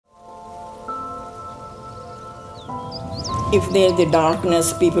If there's the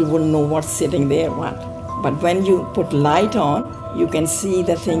darkness, people wouldn't know what's sitting there, what. But when you put light on, you can see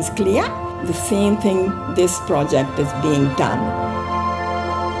the things clear. The same thing, this project is being done.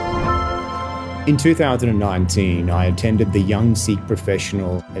 In 2019, I attended the Young Sikh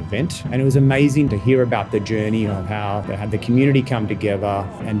Professional event, and it was amazing to hear about the journey of how they had the community come together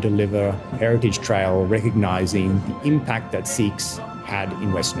and deliver a heritage trail recognising the impact that Sikhs had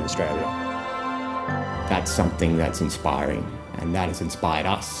in Western Australia. That's something that's inspiring, and that has inspired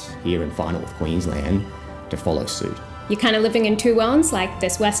us here in Far North Queensland to follow suit. You're kind of living in two worlds, like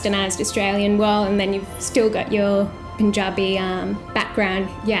this westernised Australian world, and then you've still got your Punjabi background.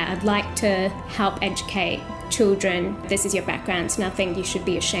 Yeah, I'd like to help educate children. This is your background, it's nothing you should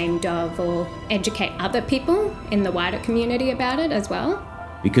be ashamed of, or educate other people in the wider community about it as well.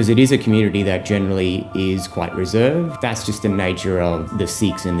 Because it is a community that generally is quite reserved. That's just the nature of the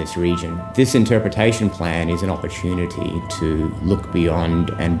Sikhs in this region. This interpretation plan is an opportunity to look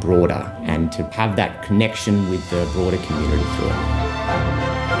beyond and broader, and to have that connection with the broader community through it.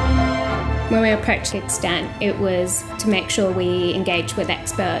 When we approached Extant, it was to make sure we engaged with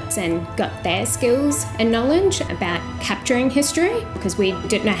experts and got their skills and knowledge about capturing history, because we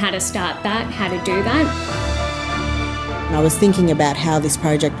didn't know how to start that, how to do that. I was thinking about how this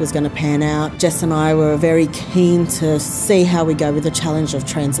project was going to pan out. Jess and I were very keen to see how we go with the challenge of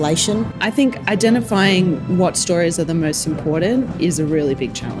translation. I think identifying what stories are the most important is a really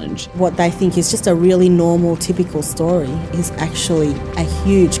big challenge. What they think is just a really normal, typical story is actually a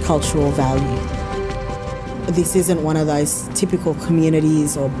huge cultural value. This isn't one of those typical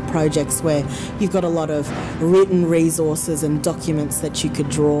communities or projects where you've got a lot of written resources and documents that you could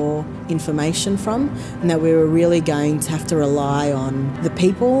draw information from, and that we were really going to have to rely on the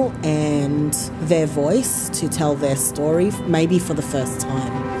people and their voice to tell their story, maybe for the first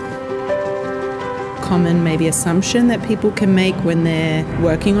time. Common maybe assumption that people can make when they're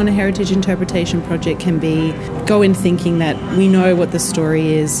working on a heritage interpretation project can be go in thinking that we know what the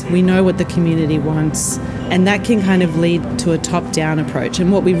story is, we know what the community wants, and that can kind of lead to a top-down approach.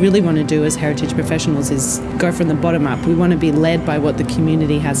 And what we really want to do as heritage professionals is go from the bottom up. We want to be led by what the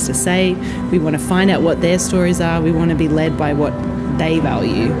community has to say, we want to find out what their stories are, we want to be led by what they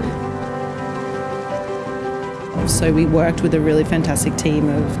value. So we worked with a really fantastic team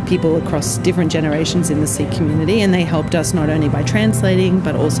of people across different generations in the Sikh community, and they helped us not only by translating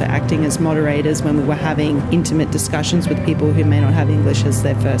but also acting as moderators when we were having intimate discussions with people who may not have English as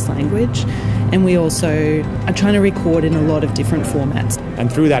their first language. And we also are trying to record in a lot of different formats.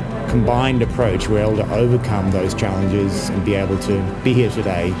 And through that combined approach, we're able to overcome those challenges and be able to be here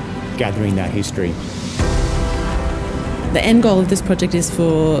today gathering that history. The end goal of this project is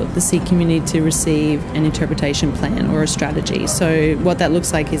for the Sikh community to receive an interpretation plan or a strategy. So what that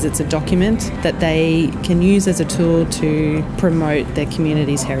looks like is it's a document that they can use as a tool to promote their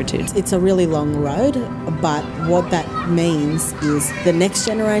community's heritage. It's a really long road, but what that means is the next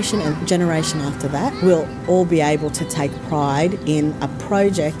generation and generation after that will all be able to take pride in a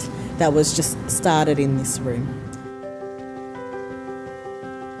project that was just started in this room.